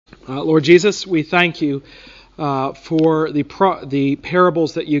Lord Jesus, we thank you for the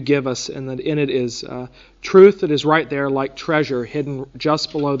parables that you give us, and that in it is truth that is right there like treasure hidden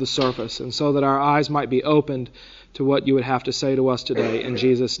just below the surface, and so that our eyes might be opened to what you would have to say to us today. In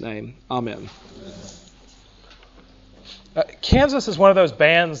Jesus' name, amen. Kansas is one of those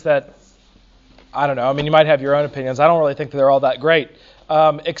bands that, I don't know, I mean, you might have your own opinions. I don't really think that they're all that great.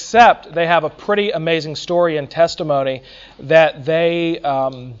 Except they have a pretty amazing story and testimony that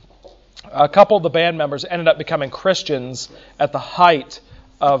a couple of the band members ended up becoming Christians at the height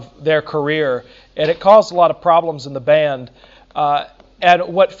of their career, and it caused a lot of problems in the band.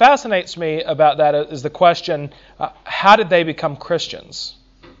 And what fascinates me about that is the question, how did they become Christians?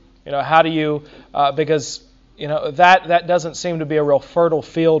 How do you, because that doesn't seem to be a real fertile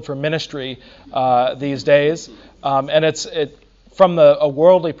field for ministry these days, and it from a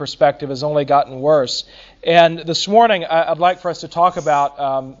worldly perspective has only gotten worse. And this morning I'd like for us to talk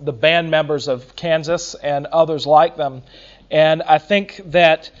about the band members of Kansas and others like them. And I think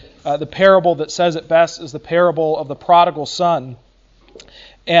that the parable that says it best is the parable of the prodigal son.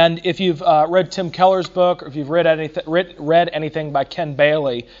 And if you've read Tim Keller's book, or if you've read anything by Ken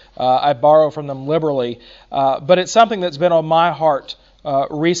Bailey, I borrow from them liberally. But it's something that's been on my heart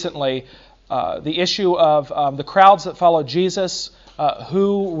recently. The issue of the crowds that followed Jesus,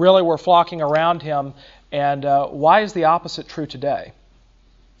 who really were flocking around him, and why is the opposite true today?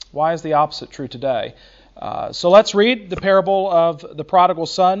 Why is the opposite true today? So let's read the parable of the prodigal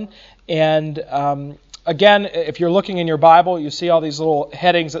son. And again, if you're looking in your Bible, you see all these little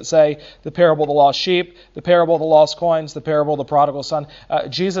headings that say the parable of the lost sheep, the parable of the lost coins, the parable of the prodigal son.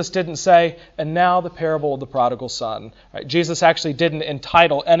 Jesus didn't say, and now the parable of the prodigal son. Right? Jesus actually didn't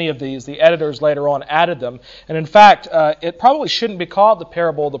entitle any of these. The editors later on added them. And in fact, it probably shouldn't be called the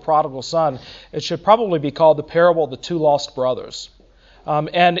parable of the prodigal son. It should probably be called the parable of the two lost brothers.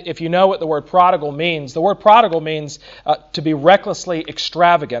 And if you know what the word prodigal means, the word prodigal means to be recklessly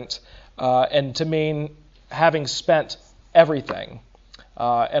extravagant, and to mean having spent everything.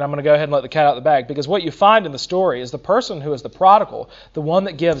 And I'm going to go ahead and let the cat out of the bag, because what you find in the story is the person who is the prodigal, the one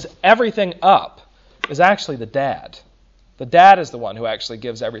that gives everything up, is actually the dad. The dad is the one who actually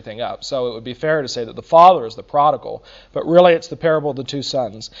gives everything up. So it would be fair to say that the father is the prodigal, but really it's the parable of the two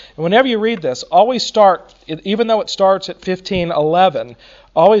sons. And whenever you read this, always start, even though it starts at 15:11,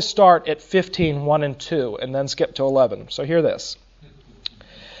 always start at 15:1 and 2, and then skip to 11. So hear this.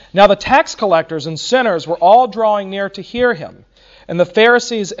 Now the tax collectors and sinners were all drawing near to hear him. And the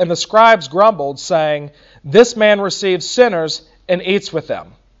Pharisees and the scribes grumbled, saying, "This man receives sinners and eats with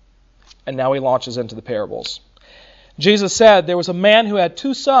them." And now he launches into the parables. Jesus said, "There was a man who had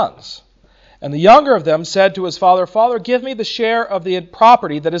 2 sons. And the younger of them said to his father, 'Father, give me the share of the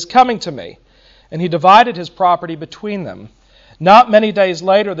property that is coming to me.' And he divided his property between them. Not many days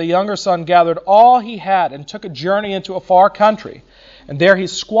later, the younger son gathered all he had and took a journey into a far country. And there he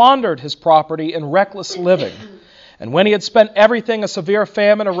squandered his property in reckless living. And when he had spent everything, a severe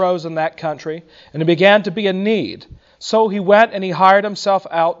famine arose in that country, and he began to be in need. So he went and he hired himself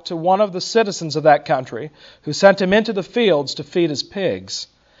out to one of the citizens of that country, who sent him into the fields to feed his pigs.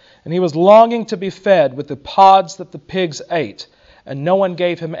 And he was longing to be fed with the pods that the pigs ate, and no one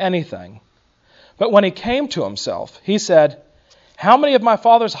gave him anything. But when he came to himself, he said, 'How many of my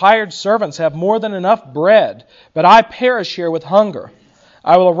father's hired servants have more than enough bread, but I perish here with hunger?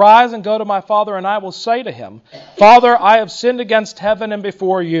 I will arise and go to my father, and I will say to him, Father, I have sinned against heaven and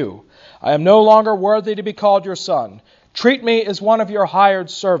before you. I am no longer worthy to be called your son. Treat me as one of your hired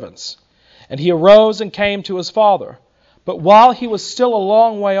servants.' And he arose and came to his father. But while he was still a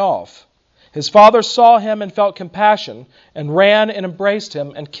long way off, his father saw him and felt compassion, and ran and embraced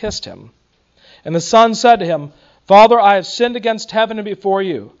him and kissed him. And the son said to him, 'Father, I have sinned against heaven and before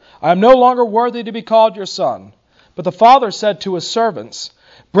you. I am no longer worthy to be called your son.' But the father said to his servants,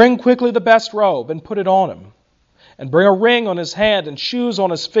 'Bring quickly the best robe and put it on him, and bring a ring on his hand and shoes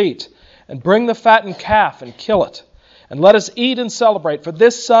on his feet, and bring the fattened calf and kill it. And let us eat and celebrate, for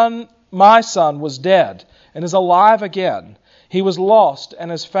this son, my son, was dead and is alive again. He was lost and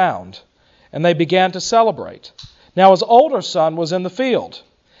is found.' And they began to celebrate. Now his older son was in the field.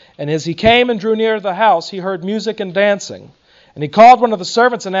 And as he came and drew near to the house, he heard music and dancing. And he called one of the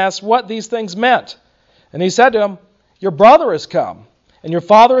servants and asked what these things meant. And he said to him, 'Your brother has come, and your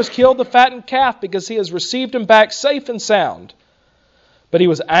father has killed the fattened calf because he has received him back safe and sound.' But he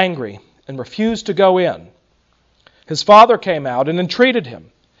was angry and refused to go in. His father came out and entreated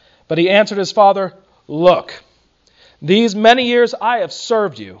him. But he answered his father, 'Look, these many years I have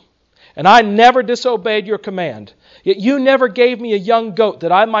served you, and I never disobeyed your command. Yet you never gave me a young goat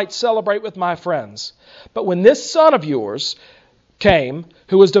that I might celebrate with my friends. But when this son of yours came,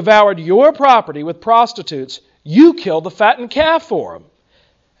 who has devoured your property with prostitutes, you killed the fattened calf for him.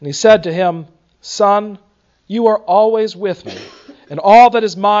 And he said to him, Son, you are always with me, and all that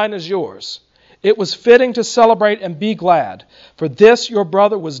is mine is yours. It was fitting to celebrate and be glad, for this your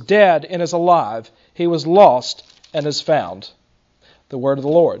brother was dead and is alive. He was lost and is found. The word of the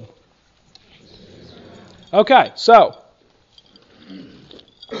Lord. Okay, so,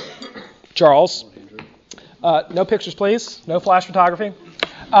 Charles, no pictures, please. No flash photography.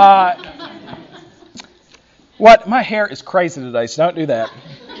 My hair is crazy today, so don't do that.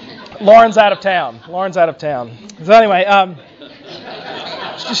 Lauren's out of town. So anyway,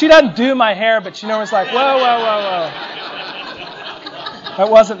 she doesn't do my hair, but she knows like, whoa. That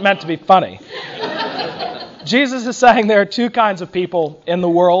wasn't meant to be funny. Jesus is saying there are two kinds of people in the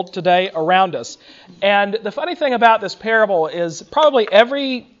world today around us. And the funny thing about this parable is probably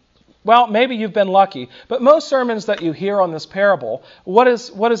maybe you've been lucky, but most sermons that you hear on this parable, what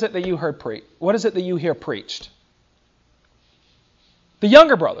is it that you heard preached? What is it that you hear preached? The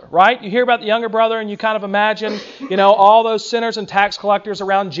younger brother, right? You hear about the younger brother and you kind of imagine, all those sinners and tax collectors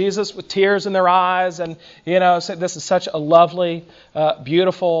around Jesus with tears in their eyes and, say, this is such a lovely,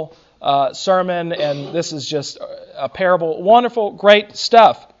 beautiful sermon and this is just a parable. Wonderful, great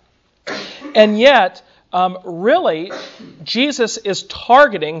stuff. And yet, really, Jesus is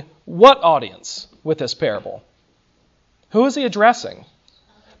targeting what audience with this parable? Who is he addressing?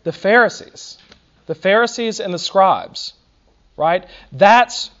 The Pharisees. The Pharisees and the scribes. Right?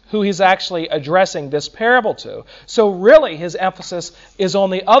 That's who he's actually addressing this parable to. So really his emphasis is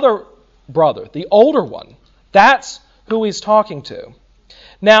on the other brother, the older one. That's who he's talking to.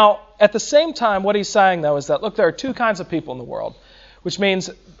 Now, at the same time, what he's saying, though, is that, look, there are two kinds of people in the world, which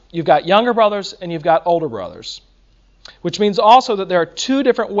means you've got younger brothers and you've got older brothers, which means also that there are two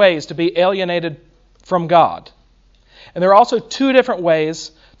different ways to be alienated from God. And there are also two different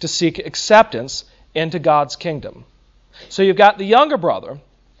ways to seek acceptance into God's kingdom. So you've got the younger brother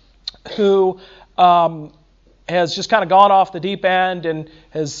who has just kind of gone off the deep end and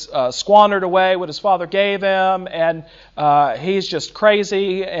has squandered away what his father gave him, and he's just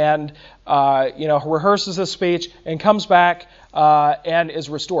crazy and rehearses his speech and comes back and is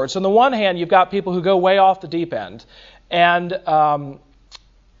restored. So on the one hand, you've got people who go way off the deep end and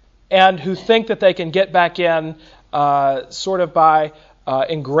who think that they can get back in sort of by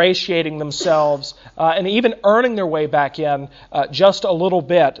ingratiating themselves and even earning their way back in just a little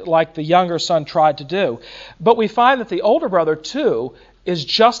bit, like the younger son tried to do. But we find that the older brother, too, is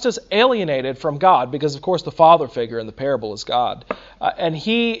just as alienated from God, because, of course, the father figure in the parable is God. And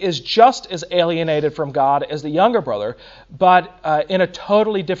he is just as alienated from God as the younger brother, but in a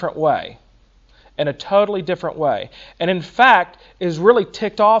totally different way. And in fact, is really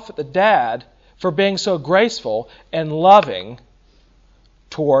ticked off at the dad for being so graceful and loving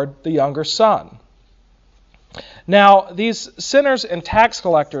toward the younger son. Now, these sinners and tax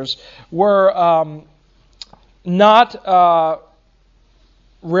collectors were not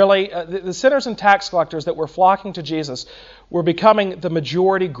really... the sinners and tax collectors that were flocking to Jesus were becoming the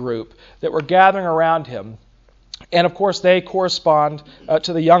majority group that were gathering around him. And, of course, they correspond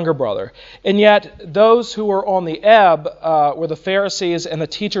to the younger brother. And yet, those who were on the ebb were the Pharisees and the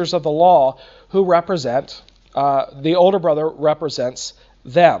teachers of the law, who represent, the older brother represents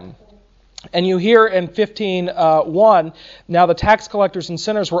them. And you hear in 15:1, now the tax collectors and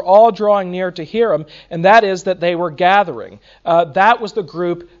sinners were all drawing near to hear him, and that is that they were gathering. That was the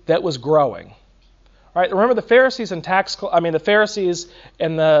group that was growing. All right, remember the Pharisees and the Pharisees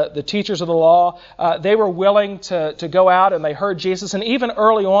and the teachers of the law, they were willing to go out and they heard Jesus. And even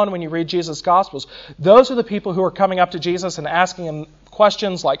early on when you read Jesus' Gospels, those are the people who are coming up to Jesus and asking him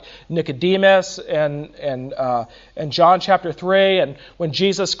questions like Nicodemus and John chapter 3. And when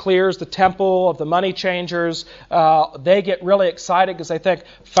Jesus clears the temple of the money changers, they get really excited because they think,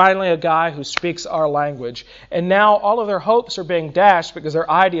 finally a guy who speaks our language. And now all of their hopes are being dashed because their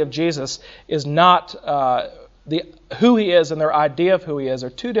idea of Jesus is not who he is, and their idea of who he is are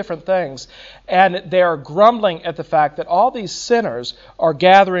two different things. And they are grumbling at the fact that all these sinners are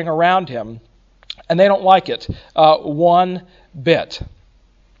gathering around him, and they don't like it one bit.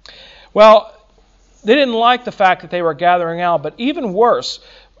 Well, they didn't like the fact that they were gathering out, but even worse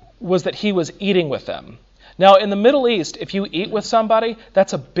was that he was eating with them. Now, in the Middle East, if you eat with somebody,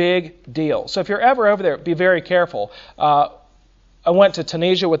 that's a big deal. So if you're ever over there, be very careful. I went to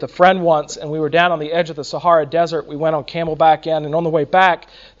Tunisia with a friend once, and we were down on the edge of the Sahara Desert. We went on camelback in, and on the way back,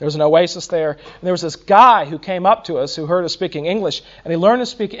 there was an oasis there. And there was this guy who came up to us who heard us speaking English, and he learned to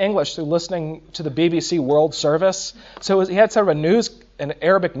speak English through listening to the BBC World Service. So he had sort of an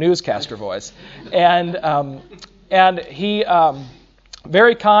Arabic newscaster voice. And And he,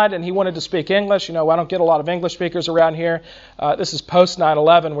 very kind, and he wanted to speak English. I don't get a lot of English speakers around here. This is post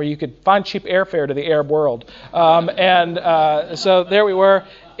 9/11, where you could find cheap airfare to the Arab world. So there we were,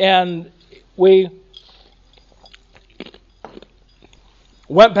 and we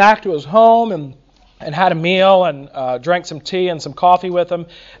went back to his home and had a meal and drank some tea and some coffee with him.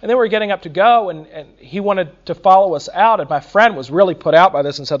 And then we were getting up to go, and he wanted to follow us out. And my friend was really put out by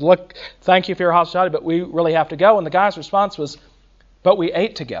this and said, "Look, thank you for your hospitality, but we really have to go." And the guy's response was, "But we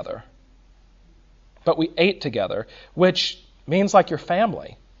ate together." But we ate together, which means like your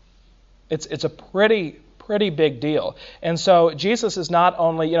family. It's a pretty big deal. And so Jesus is not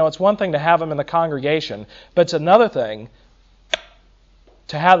only, it's one thing to have them in the congregation, but it's another thing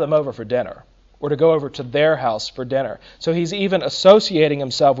to have them over for dinner, or to go over to their house for dinner. So he's even associating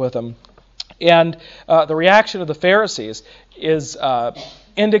himself with them. And the reaction of the Pharisees is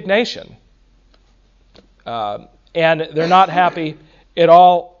indignation. And they're not happy at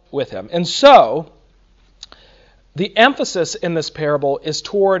all with him. And so the emphasis in this parable is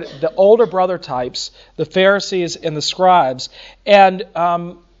toward the older brother types, the Pharisees and the scribes. And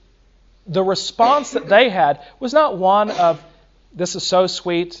the response that they had was not one of, "This is so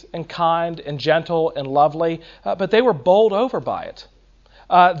sweet and kind and gentle and lovely," but they were bowled over by it.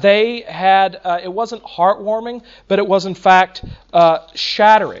 They had, it wasn't heartwarming, but it was in fact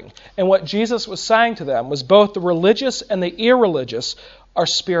shattering. And what Jesus was saying to them was both the religious and the irreligious are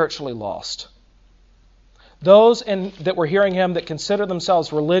spiritually lost. Those that were hearing him that consider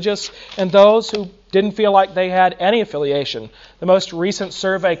themselves religious, and those who didn't feel like they had any affiliation. The most recent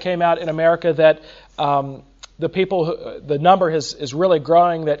survey came out in America that the number is really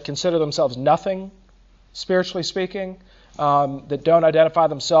growing that consider themselves nothing, spiritually speaking, that don't identify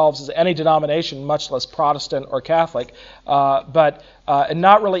themselves as any denomination, much less Protestant or Catholic, and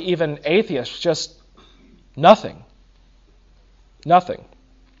not really even atheists, just nothing. Nothing.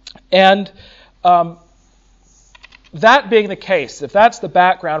 And that being the case, if that's the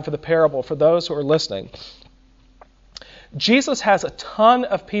background for the parable for those who are listening, Jesus has a ton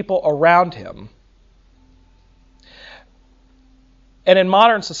of people around him. And in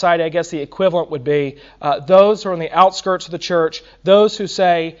modern society, I guess the equivalent would be those who are on the outskirts of the church, those who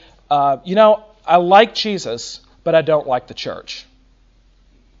say, I like Jesus, but I don't like the church.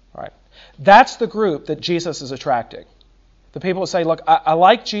 Right? That's the group that Jesus is attracting. The people who say, look, I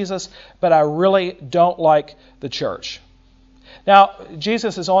like Jesus, but I really don't like the church. Now,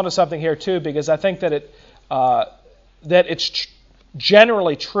 Jesus is onto something here too, because I think that it's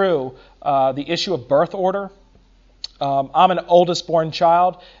generally true, the issue of birth order. I'm an oldest born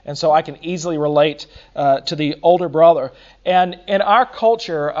child, and so I can easily relate to the older brother. And in our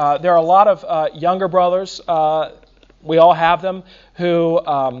culture, there are a lot of younger brothers, we all have them, who,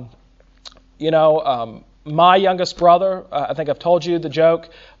 my youngest brother, I think I've told you the joke,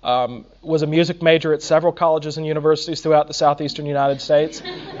 was a music major at several colleges and universities throughout the southeastern United States.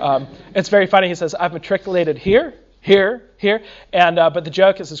 It's very funny. He says, I've matriculated here, and but the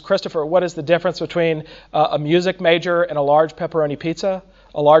joke is, Christopher, what is the difference between a music major and a large pepperoni pizza?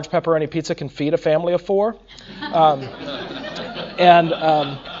 A large pepperoni pizza can feed a family of 4.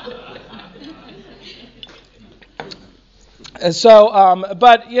 And so,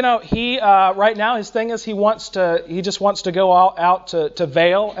 but he right now his thing is he just wants to go out to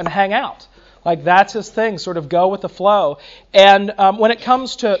Vail and hang out. Like that's his thing, sort of go with the flow. And when it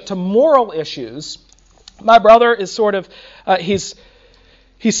comes to moral issues, my brother is sort of he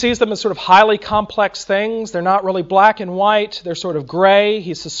sees them as sort of highly complex things. They're not really black and white. They're sort of gray.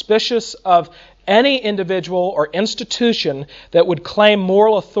 He's suspicious of any individual or institution that would claim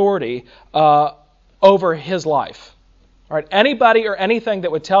moral authority over his life. All right, anybody or anything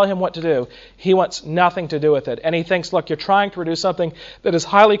that would tell him what to do, he wants nothing to do with it. And he thinks, look, you're trying to produce something that is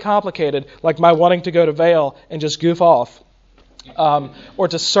highly complicated, like my wanting to go to Vail and just goof off. Or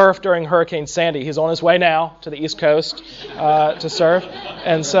to surf during Hurricane Sandy. He's on his way now to the East Coast to surf.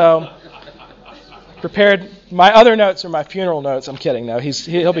 And so, prepared. My other notes are my funeral notes. I'm kidding. No,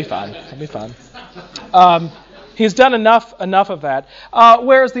 he'll be fine. He'll be fine. He's done enough of that.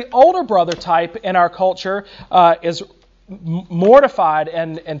 Whereas the older brother type in our culture is mortified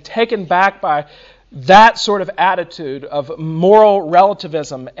and taken back by that sort of attitude of moral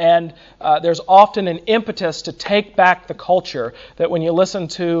relativism, and there's often an impetus to take back the culture. That when you listen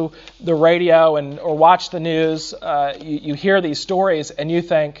to the radio or watch the news, you hear these stories and you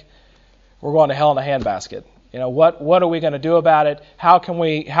think, we're going to hell in a handbasket. What are we going to do about it? How can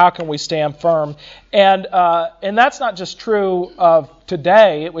we stand firm? And that's not just true of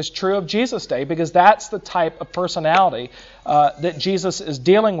today, it was true of Jesus' day, because that's the type of personality that Jesus is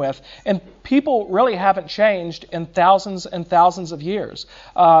dealing with. And people really haven't changed in thousands and thousands of years.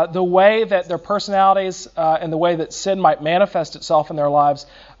 The way that their personalities and the way that sin might manifest itself in their lives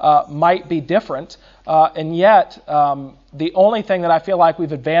might be different. And yet, the only thing that I feel like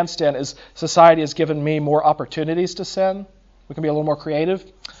we've advanced in is society has given me more opportunities to sin. We can be a little more creative.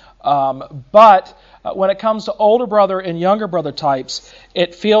 But when it comes to older brother and younger brother types,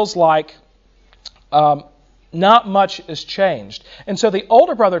 it feels like not much has changed. And so the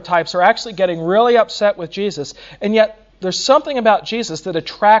older brother types are actually getting really upset with Jesus, and yet there's something about Jesus that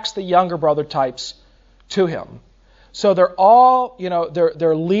attracts the younger brother types to him. So they're all,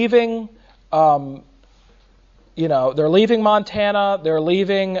 they're leaving, they're leaving Montana, they're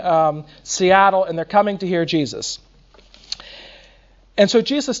leaving Seattle, and they're coming to hear Jesus. And so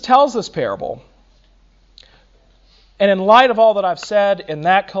Jesus tells this parable. And in light of all that I've said in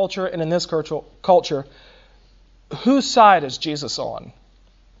that culture and in this culture, whose side is Jesus on?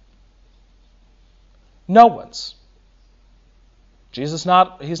 No one's. He's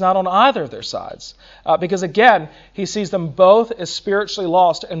not on either of their sides. Because again, he sees them both as spiritually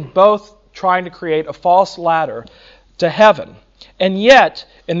lost and both trying to create a false ladder to heaven. And yet,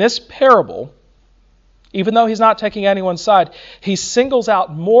 in this parable, even though he's not taking anyone's side, he singles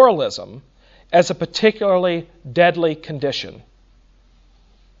out moralism as a particularly deadly condition.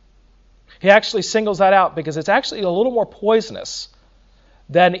 He actually singles that out because it's actually a little more poisonous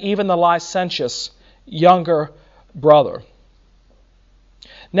than even the licentious younger brother.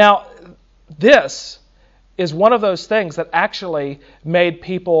 Now, this is one of those things that actually made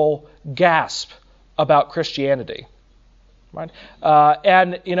people gasp about Christianity. Right?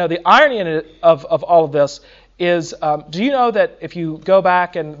 And the irony of all of this is, do you know that if you go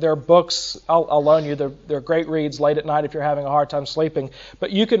back and there are books, I'll loan you, they're great reads late at night if you're having a hard time sleeping,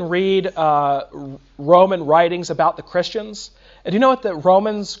 but you can read Roman writings about the Christians. And do you know what the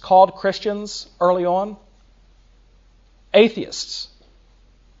Romans called Christians early on? Atheists.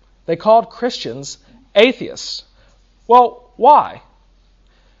 They called Christians atheists. Well, why?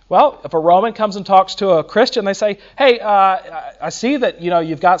 Well, if a Roman comes and talks to a Christian, they say, hey, I see that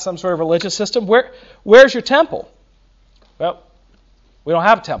you've got some sort of religious system. Where's your temple? Well, we don't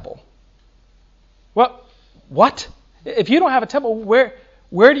have a temple. Well, what? If you don't have a temple, where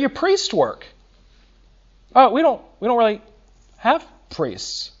do your priests work? Oh, we don't really have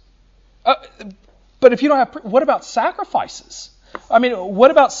priests. But if you don't have, what about sacrifices? I mean,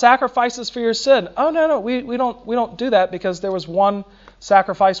 what about sacrifices for your sin? Oh, no, we don't do that because there was one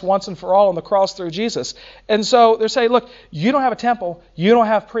sacrifice once and for all on the cross through Jesus. And so they're saying, look, you don't have a temple, you don't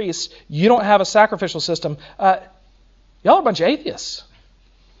have priests, you don't have a sacrificial system. Y'all are a bunch of atheists.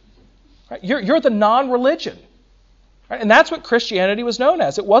 Right? You're the non-religion. Right? And that's what Christianity was known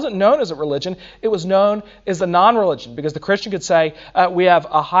as. It wasn't known as a religion, it was known as the non-religion, because the Christian could say, we have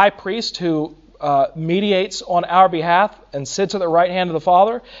a high priest who mediates on our behalf and sits at the right hand of the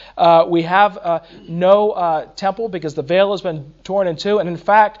Father. We have no temple because the veil has been torn in two. And in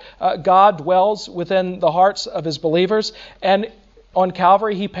fact, God dwells within the hearts of his believers. And on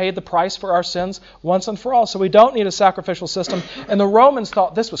Calvary, he paid the price for our sins once and for all. So we don't need a sacrificial system. And the Romans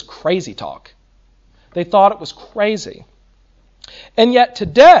thought this was crazy talk. They thought it was crazy. And yet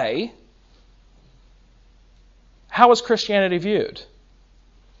today, how is Christianity viewed?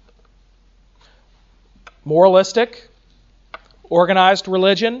 Moralistic, organized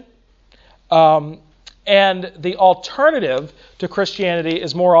religion, and the alternative to Christianity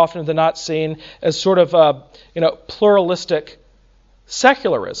is more often than not seen as sort of pluralistic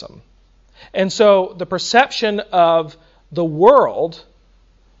secularism. And so the perception of the world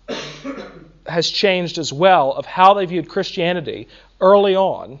has changed as well, of how they viewed Christianity early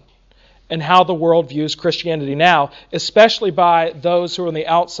on and how the world views Christianity now, especially by those who are on the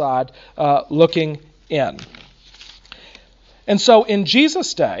outside looking in. And so in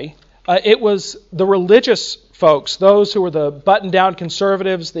Jesus' day, it was the religious folks, those who were the buttoned-down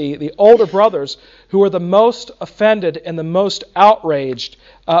conservatives, the older brothers, who were the most offended and the most outraged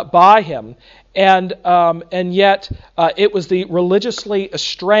by him. And yet it was the religiously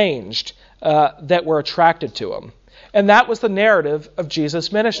estranged that were attracted to him. And that was the narrative of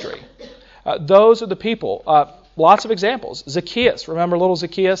Jesus' ministry. Those are the people. Lots of examples. Zacchaeus, remember little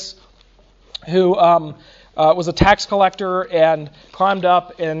Zacchaeus, who was a tax collector and climbed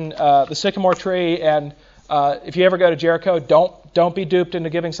up in the sycamore tree. And if you ever go to Jericho, don't be duped into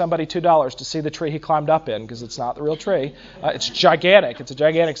giving somebody $2 to see the tree he climbed up in, because it's not the real tree. It's gigantic. It's a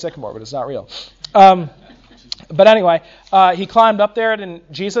gigantic sycamore, but it's not real. But anyway, he climbed up there, and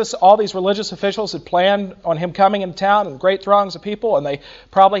Jesus, all these religious officials had planned on him coming into town, and great throngs of people, and they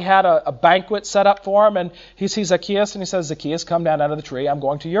probably had a banquet set up for him. And he sees Zacchaeus, and he says, "Zacchaeus, come down out of the tree. I'm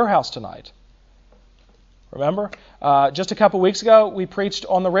going to your house tonight." Remember? Just a couple weeks ago, we preached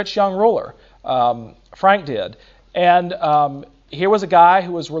on the rich young ruler. Frank did. And here was a guy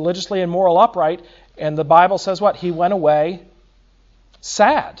who was religiously and moral upright, and the Bible says what? He went away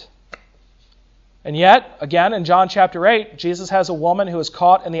sad. And yet, again, in John chapter 8, Jesus has a woman who is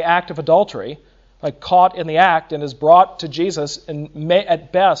caught in the act of adultery, like caught in the act, and is brought to Jesus in,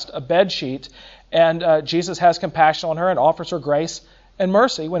 at best, a bedsheet. And Jesus has compassion on her and offers her grace and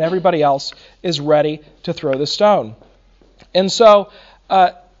mercy when everybody else is ready to throw the stone. And so,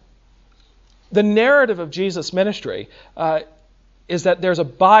 the narrative of Jesus' ministry is that there's a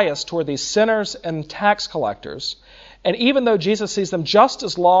bias toward these sinners and tax collectors. And even though Jesus sees them just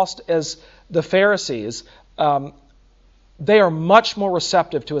as lost as the Pharisees, they are much more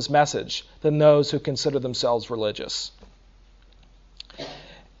receptive to his message than those who consider themselves religious.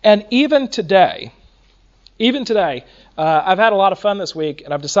 And even today, I've had a lot of fun this week,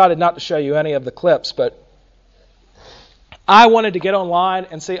 and I've decided not to show you any of the clips, but I wanted to get online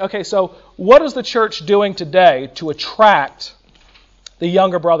and see, okay, so what is the church doing today to attract the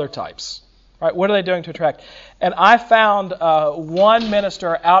younger brother types? Right? What are they doing to attract? And I found one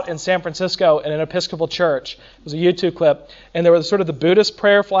minister out in San Francisco in an Episcopal church. It was a YouTube clip, and there were sort of the Buddhist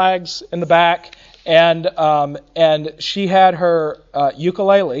prayer flags in the back, and she had her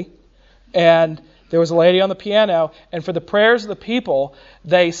ukulele, and there was a lady on the piano, and for the prayers of the people,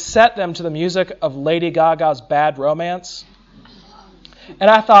 they set them to the music of Lady Gaga's Bad Romance. And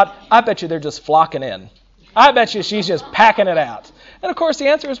I thought, I bet you they're just flocking in. I bet you she's just packing it out. And of course the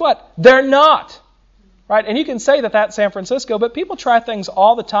answer is what? They're not. Right? And you can say that that's San Francisco, but people try things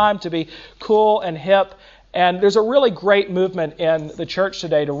all the time to be cool and hip. And there's a really great movement in the church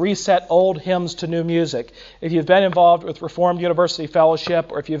today to reset old hymns to new music. If you've been involved with Reformed University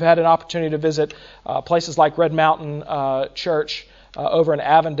Fellowship, or if you've had an opportunity to visit places like Red Mountain Church over in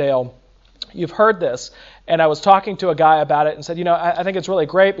Avondale, you've heard this. And I was talking to a guy about it and said, I think it's really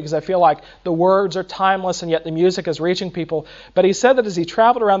great because I feel like the words are timeless and yet the music is reaching people. But he said that as he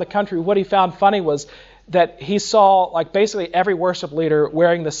traveled around the country, what he found funny was that he saw like basically every worship leader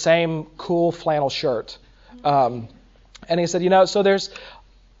wearing the same cool flannel shirt. And he said, so there's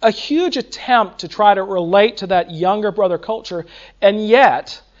a huge attempt to try to relate to that younger brother culture, and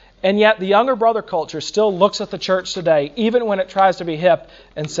yet the younger brother culture still looks at the church today, even when it tries to be hip,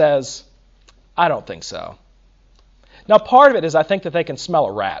 and says, I don't think so. Now, part of it is I think that they can smell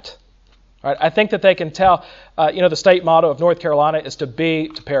a rat. Right? I think that they can tell, the state motto of North Carolina is to be,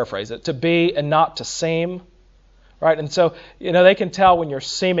 to paraphrase it, to be and not to seem. Right? And so, they can tell when you're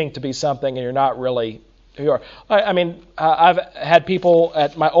seeming to be something and you're not really who you are. I've had people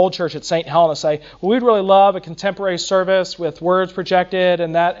at my old church at St. Helena say, well, we'd really love a contemporary service with words projected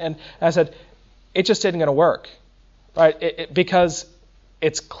and that. And I said, it just isn't going to work. Right? Because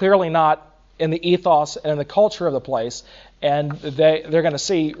it's clearly not in the ethos and in the culture of the place, and they're going to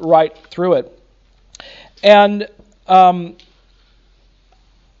see right through it. And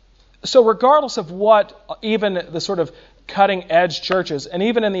so regardless of what even the sort of cutting-edge churches, and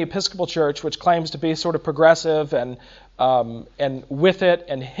even in the Episcopal Church, which claims to be sort of progressive and with it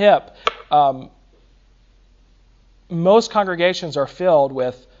and hip, most congregations are filled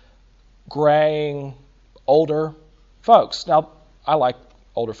with graying, older folks. Now, I like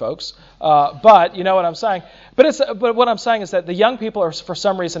older folks, but you know what I'm saying. But what I'm saying is that the young people are for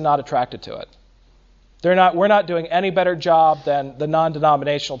some reason not attracted to it. We're not doing any better job than the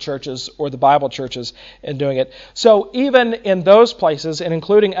non-denominational churches or the Bible churches in doing it. So even in those places, and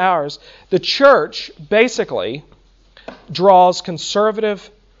including ours, the church basically draws conservative,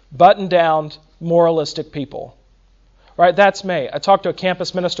 buttoned-down, moralistic people. Right, that's me. I talked to a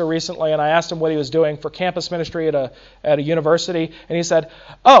campus minister recently, and I asked him what he was doing for campus ministry at a university, and he said,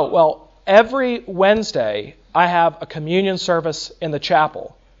 "Oh, well, every Wednesday I have a communion service in the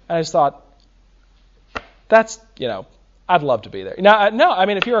chapel." And I just thought, that's, I'd love to be there. Now, no,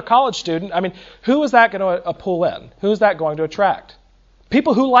 if you're a college student, who is that going to pull in? Who is that going to attract?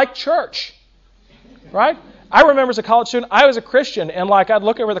 People who like church, right? I remember as a college student, I was a Christian, and I'd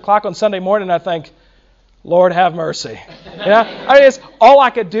look over the clock on Sunday morning and I'd think, Lord have mercy. It's all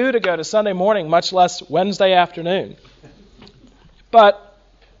I could do to go to Sunday morning, much less Wednesday afternoon. But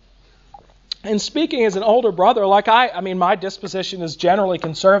in speaking as an older brother, my disposition is generally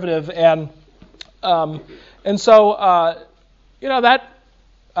conservative, and so that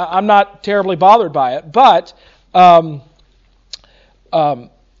I'm not terribly bothered by it. But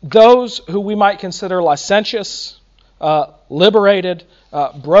those who we might consider licentious, liberated,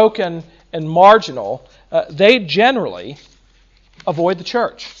 broken, and marginal, they generally avoid the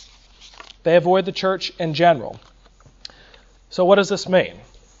church. They avoid the church in general. So what does this mean?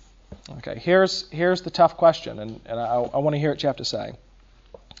 Okay, here's the tough question, and I want to hear what you have to say.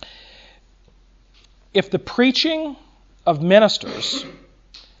 If the preaching of ministers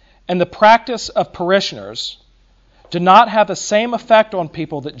and the practice of parishioners do not have the same effect on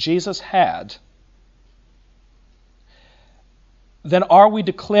people that Jesus had, then are we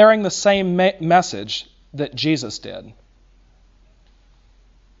declaring the same message that Jesus did?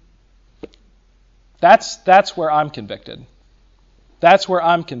 That's where I'm convicted. That's where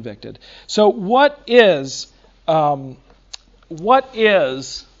I'm convicted. So what is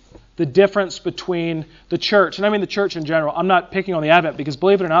the difference between the church, and I mean the church in general? I'm not picking on the Advent because,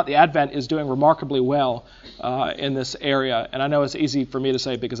 believe it or not, the Advent is doing remarkably well in this area. And I know it's easy for me to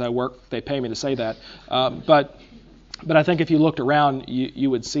say because I work, they pay me to say that. But I think if you looked around, you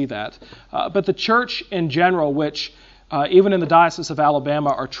would see that. But the church in general, which even in the Diocese of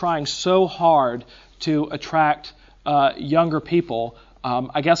Alabama are trying so hard to attract younger people,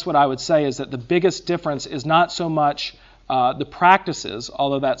 I guess what I would say is that the biggest difference is not so much the practices,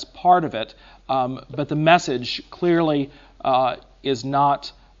 although that's part of it, but the message clearly is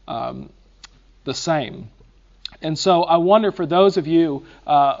not the same. And so I wonder for those of you,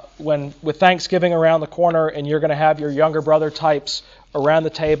 when with Thanksgiving around the corner and you're going to have your younger brother types around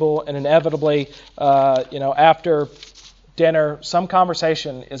the table, and inevitably, after dinner, some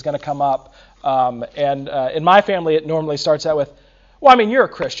conversation is going to come up. And in my family, it normally starts out with, well, I mean, you're a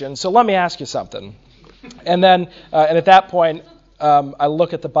Christian, so let me ask you something. And then, and at that point, I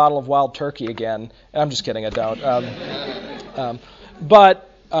look at the bottle of Wild Turkey again. And I'm just kidding, I don't.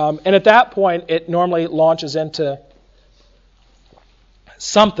 And at that point, it normally launches into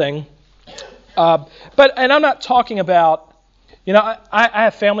something. And I'm not talking about, I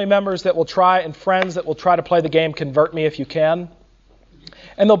have family members that will try, and friends that will try to play the game Convert Me If You Can.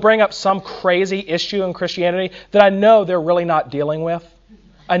 And they'll bring up some crazy issue in Christianity that I know they're really not dealing with.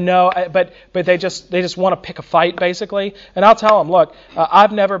 I know, but they just want to pick a fight, basically. And I'll tell them, look,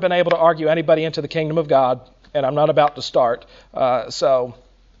 I've never been able to argue anybody into the kingdom of God, and I'm not about to start. So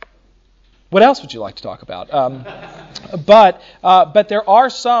what else would you like to talk about? But there are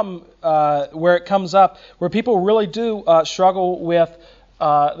some where it comes up where people really do struggle with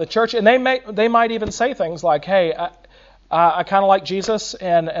the church, and they might even say things like, hey, I kind of like Jesus,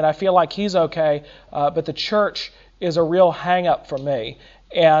 and I feel like he's okay, but the church is a real hang-up for me.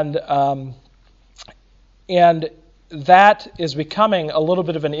 And that is becoming a little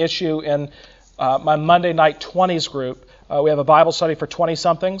bit of an issue in my Monday night 20s group. We have a Bible study for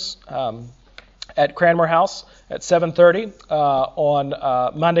 20-somethings at Cranmer House at 7:30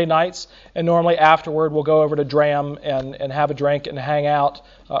 on Monday nights. And normally afterward we'll go over to Dram and have a drink and hang out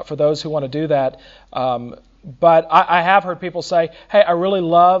for those who want to do that. But I have heard people say, hey, I really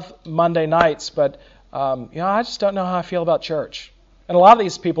love Monday nights, but I just don't know how I feel about church. And a lot of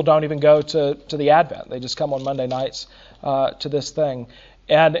these people don't even go to the Advent. They just come on Monday nights to this thing.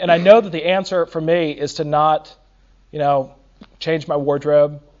 And I know that the answer for me is to not, change my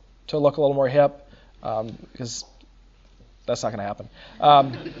wardrobe to look a little more hip, because that's not going to happen.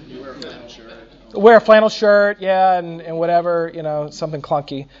 You wear a flannel shirt. Wear a flannel shirt, yeah, and whatever, something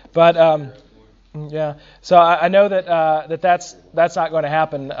clunky. But yeah, so I know that that's not going to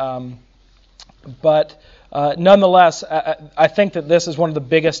happen. But nonetheless, I think that this is one of the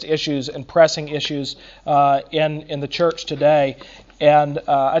biggest issues and pressing issues in the church today, and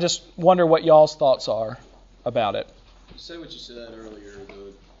I just wonder what y'all's thoughts are about it. Say what you said earlier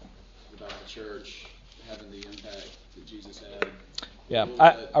about the church having the impact that Jesus had. Yeah,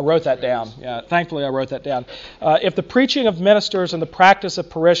 I wrote that down. Yeah, thankfully I wrote that down. If the preaching of ministers and the practice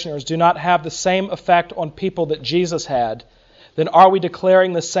of parishioners do not have the same effect on people that Jesus had, then are we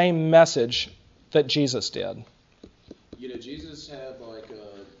declaring the same message that Jesus did? Jesus had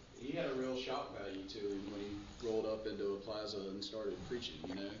he had a real shock value to him when he rolled up into a plaza and started preaching.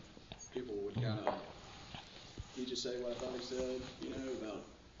 People would kind of, he'd just say what I thought he said, about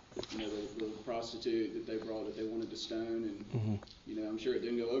the prostitute that they brought that they wanted to stone, and I'm sure it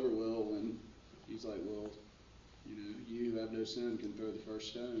didn't go over well when he's like, well, you who have no sin can throw the first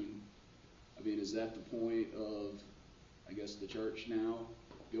stone. I mean, is that the point of, I guess, the church now?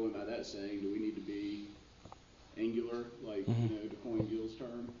 Going by that saying, do we need to be angular, to coin Gill's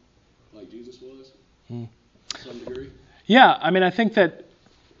term, like Jesus was, to some degree? Yeah, I mean, I think that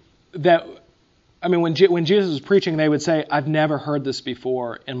when Jesus was preaching, they would say, I've never heard this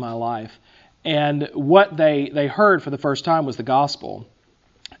before in my life. And what they heard for the first time was the gospel.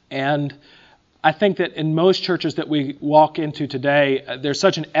 And I think that in most churches that we walk into today, there's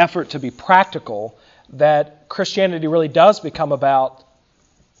such an effort to be practical that Christianity really does become about,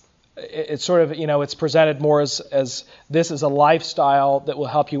 it's sort of, it's presented more as this is a lifestyle that will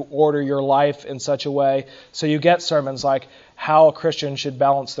help you order your life in such a way. So you get sermons like how a Christian should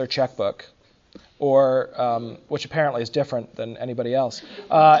balance their checkbook, or which apparently is different than anybody else.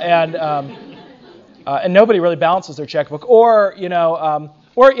 And nobody really balances their checkbook. Or a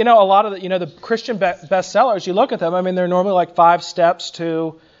lot of the Christian bestsellers, you look at them, I mean, they're normally like 5 steps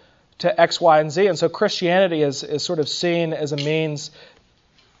to X, Y, and Z. And so Christianity is sort of seen as a means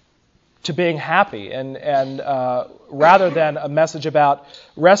to being happy, and rather than a message about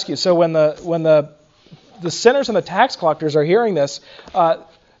rescue. So when the sinners and the tax collectors are hearing this,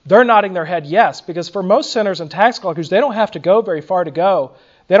 they're nodding their head yes, because for most sinners and tax collectors, they don't have to go very far to go.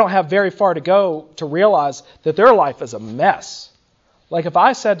 They don't have very far to go to realize that their life is a mess. Like if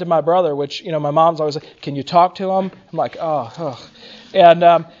I said to my brother, which, my mom's always like, can you talk to him? I'm like, oh. And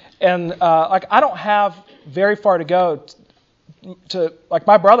like I don't have very far to go to like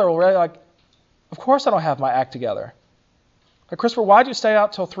my brother will really like, of course I don't have my act together. Like, Christopher, why'd you stay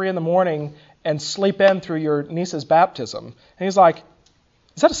out till 3 a.m. and sleep in through your niece's baptism? And he's like,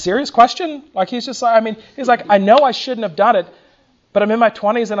 is that a serious question? Like he's just like, he's like, I know I shouldn't have done it, but I'm in my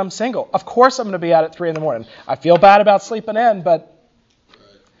 20s and I'm single. Of course I'm going to be out at 3 a.m. I feel bad about sleeping in, but...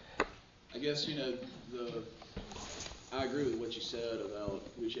 Right. I guess, I agree with what you said about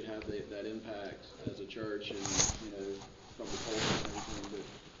we should have that impact as a church and, from the culture and everything,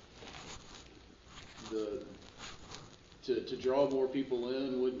 but to draw more people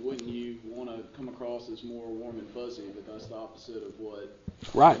in, wouldn't you want to come across as more warm and fuzzy? But that's the opposite of what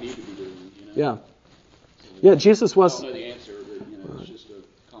we need to be doing. Yeah. So, yeah, Jesus was. I don't know the answer, but it's just a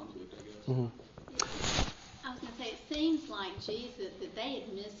conflict, I guess. Mm-hmm. I was going to say, it seems like Jesus that they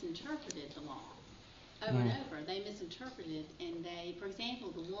had misinterpreted the law over and over. They misinterpreted, and for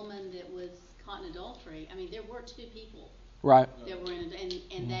example, the woman that was caught in adultery. I mean, there were 2 people. Right. That were in,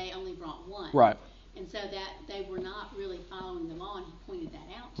 and they only brought 1. Right. And so that they were not really following the law, and he pointed that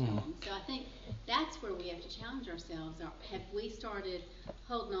out to them. So I think that's where we have to challenge ourselves. Have we started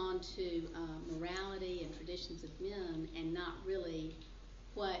holding on to morality and traditions of men and not really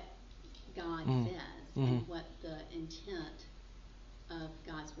what God says and what the intent of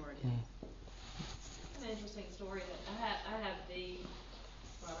God's Word is? An interesting story that I have the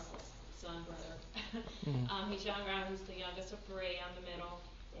prodigal son brother. He's younger. He's the youngest of 3. I'm the middle.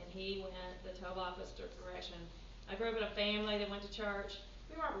 And he went the total opposite direction. I grew up in a family that went to church.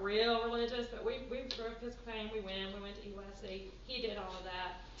 We weren't real religious, but we grew up as a family. We went to EYC. He did all of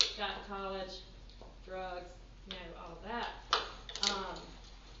that. Got to college, drugs, all of that.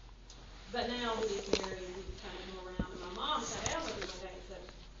 But now he gets married and he's kind of come around. And my mom sat down with him one day and said,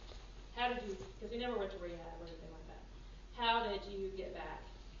 how did you, because he never went to rehab or anything like that, how did you get back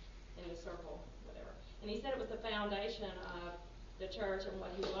in the circle, whatever? And he said it was the foundation of the church and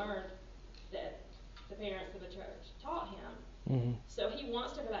what he learned that the parents of the church taught him. Mm-hmm. So he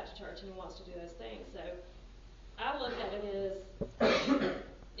wants to go back to church and he wants to do those things. So I look at it as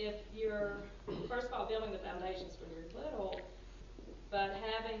if you're, first of all, building the foundations when you're little, but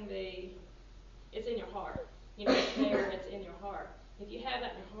having it's in your heart. It's there, it's in your heart. If you have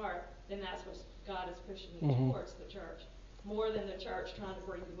that in your heart, then that's what God is pushing you towards the church. More than the church trying to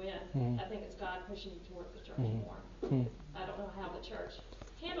bring you in. I think it's God pushing you towards the church more. I don't know how the church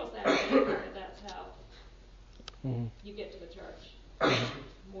handles that, but that's how you get to the church.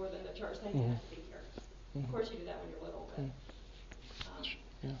 More than the church thinks you have to be here. Of course you do that when you're little, but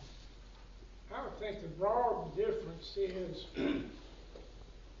I would think the broad difference is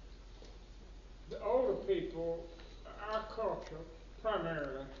the older people, our culture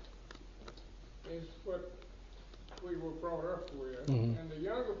primarily, is what we were brought up with, and the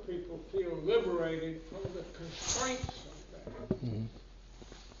younger people feel liberated from the constraints of that.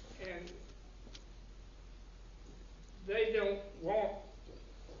 And they don't want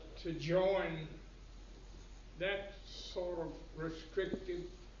to join that sort of restrictive,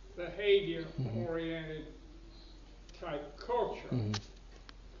 behavior-oriented type culture,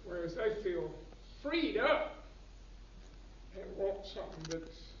 whereas they feel freed up and want something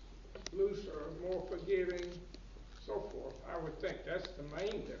that's looser, more forgiving, so forth. I would think that's the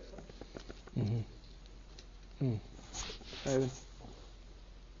main difference. David?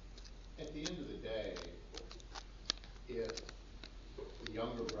 At the end of the day, if the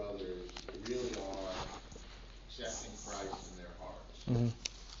younger brothers really are accepting Christ in their hearts,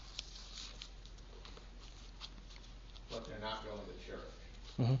 but they're not going to church,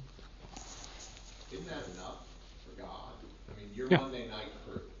 isn't that enough for God? I mean, your Monday night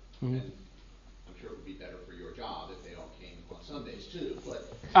crew, And I'm sure it would be better for your job if they all came on Sundays too.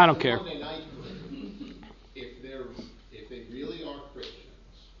 But I don't care. Monday night, if they really are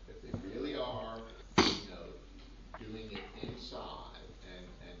Christians, if they really are, doing it inside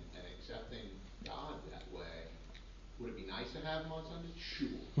and accepting God that way, would it be nice to have them on Sunday?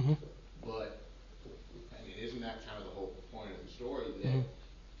 Sure. But I mean, isn't that kind of the whole point of the story, that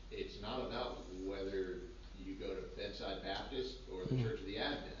it's not about whether you go to Bedside Baptist or the Church of the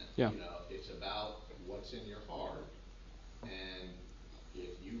Advent. Yeah. It's about what's in your heart. And if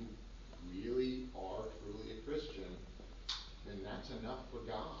you really are truly a Christian, then that's enough for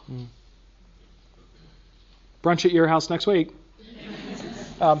God. Brunch at your house next week.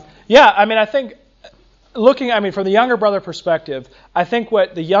 I think from the younger brother perspective, I think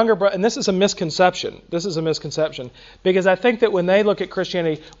what the younger brother, and this is a misconception, because I think that when they look at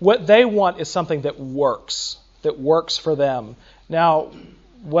Christianity, what they want is something that works for them. Now,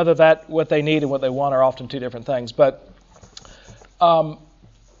 whether what they need and what they want are often two different things, but what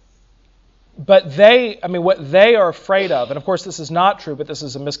they are afraid of, and of course this is not true, but this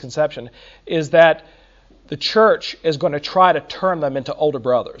is a misconception, is that the church is going to try to turn them into older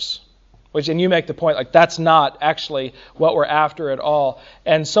brothers. And you make the point, like, that's not actually what we're after at all.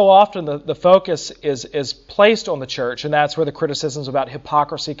 And so often the focus is placed on the church, and that's where the criticisms about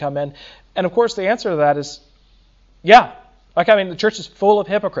hypocrisy come in. And of course the answer to that is, yeah. The church is full of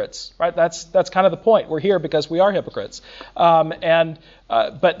hypocrites, right? That's kind of the point. We're here because we are hypocrites. But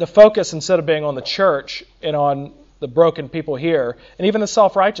the focus, instead of being on the church and on the broken people here, and even the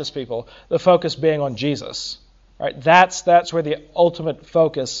self-righteous people, the focus being on Jesus, right? That's where the ultimate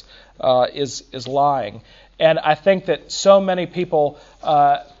focus is lying. And I think that so many people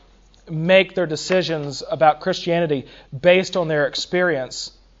make their decisions about Christianity based on their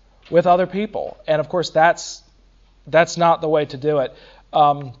experience with other people, and of course that's not the way to do it.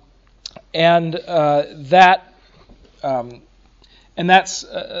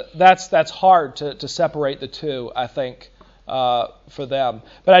 That's hard to separate the two, I think, for them.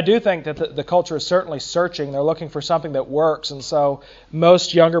 But I do think that the culture is certainly searching. They're looking for something that works. And so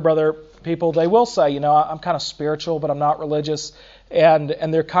most younger brother people, they will say, I'm kind of spiritual, but I'm not religious. And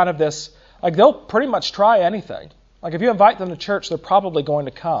they're kind of this, like, they'll pretty much try anything. Like, if you invite them to church, they're probably going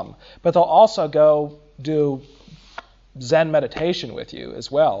to come. But they'll also go do Zen meditation with you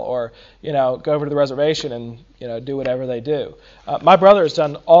as well, or go over to the reservation and do whatever they do. My brother has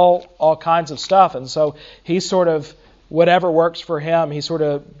done all kinds of stuff, and so he's sort of whatever works for him. He sort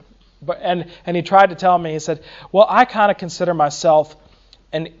of, and he tried to tell me. He said, "Well, I kind of consider myself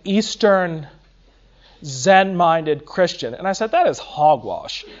an Eastern Zen-minded Christian," and I said, "That is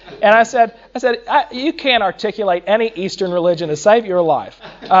hogwash." And I said, "You can't articulate any Eastern religion to save your life.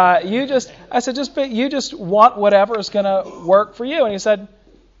 You just want whatever is going to work for you." And he said,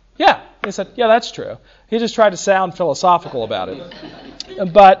 "Yeah." He said, "Yeah, that's true." He just tried to sound philosophical about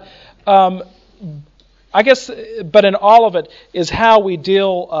it, but I guess, but in all of it is how we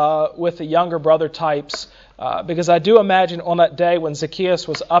deal with the younger brother types, because I do imagine on that day when Zacchaeus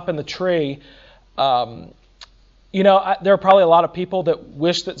was up in the tree. There are probably a lot of people that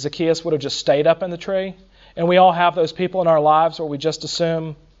wish that Zacchaeus would have just stayed up in the tree. And we all have those people in our lives where we just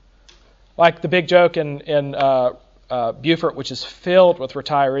assume, like the big joke in Beaufort, which is filled with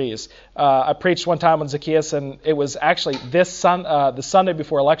retirees. I preached one time on Zacchaeus, and it was actually the Sunday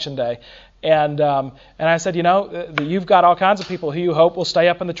before Election Day. And I said, you've got all kinds of people who you hope will stay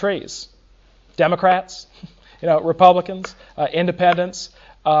up in the trees. Democrats, Republicans, independents,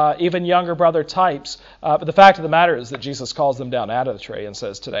 even younger brother types. But the fact of the matter is that Jesus calls them down out of the tree and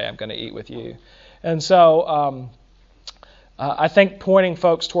says, "Today I'm going to eat with you." And so I think pointing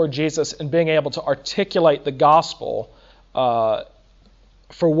folks toward Jesus and being able to articulate the gospel for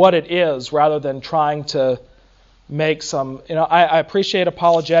what it is, rather than trying to make some, I appreciate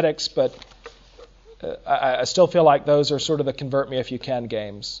apologetics, but I still feel like those are sort of the convert me if you can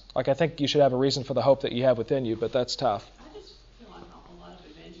games. Like, I think you should have a reason for the hope that you have within you, but that's tough. I just feel like a lot of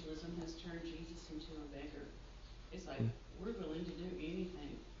evangelism has turned Jesus into a beggar. It's like, we're willing to do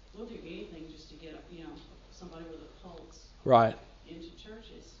anything. We'll do anything just to get, somebody with a pulse Right. into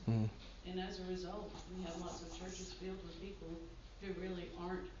churches. Mm. And as a result, we have lots of churches filled with people who really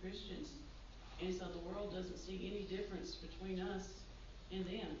aren't Christians. And so the world doesn't see any difference between us and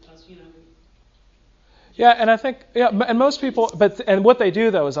them, because, Yeah, and I think, and most people, and what they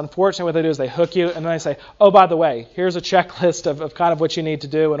do, though, is unfortunately what they do is they hook you, and then they say, "Oh, by the way, here's a checklist of kind of what you need to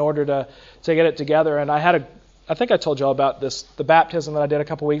do in order to get it together." And I think I told you all about this, the baptism that I did a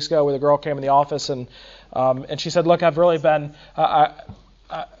couple weeks ago, where the girl came in the office, and she said, "Look, I've really been,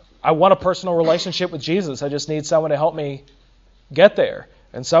 I want a personal relationship with Jesus. I just need someone to help me get there."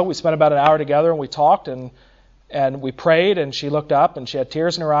 And so we spent about an hour together, and we talked, and we prayed, and she looked up, and she had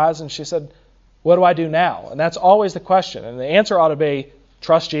tears in her eyes, and she said, what do I do now? And that's always the question. And the answer ought to be,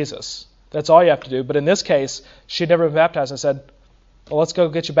 trust Jesus. That's all you have to do. But in this case, she'd never been baptized. And I said, well, let's go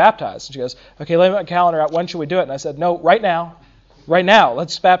get you baptized. And she goes, okay, lay my calendar out. When should we do it? And I said, no, right now. Right now.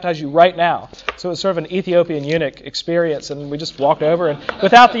 Let's baptize you right now. So it was sort of an Ethiopian eunuch experience. And we just walked over, and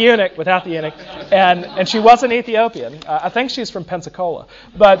without the eunuch. And she wasn't Ethiopian. I think she's from Pensacola.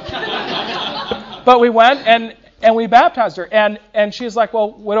 But we went, and we baptized her. And she's like,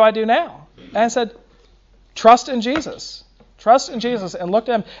 well, what do I do now? And I said, trust in Jesus. Trust in Jesus, and look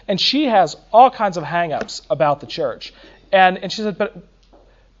at him. And she has all kinds of hang-ups about the church. And she said,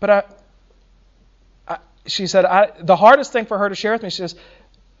 she said, the hardest thing for her to share with me, she says,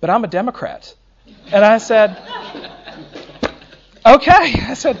 but I'm a Democrat. And I said, okay.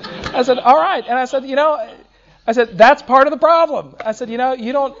 I said, all right. And I said, that's part of the problem. I said, you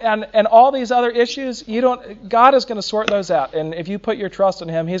don't, and all these other issues, God is going to sort those out. And if you put your trust in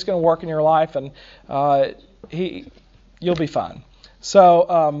him, he's going to work in your life, and you'll be fine. So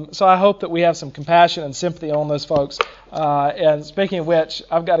I hope that we have some compassion and sympathy on those folks. And speaking of which,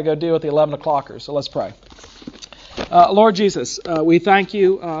 I've got to go deal with the 11 o'clockers, so let's pray. Lord Jesus, we thank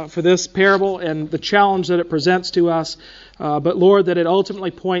you for this parable and the challenge that it presents to us. But Lord, that it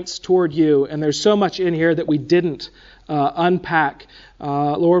ultimately points toward you. And there's so much in here that we didn't unpack.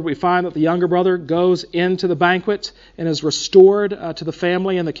 Lord, we find that the younger brother goes into the banquet and is restored to the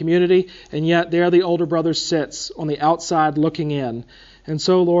family and the community. And yet there the older brother sits on the outside looking in. And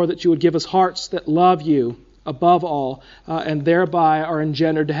so, Lord, that you would give us hearts that love you above all, and thereby are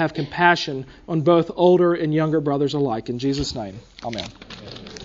engendered to have compassion on both older and younger brothers alike. In Jesus' name, amen.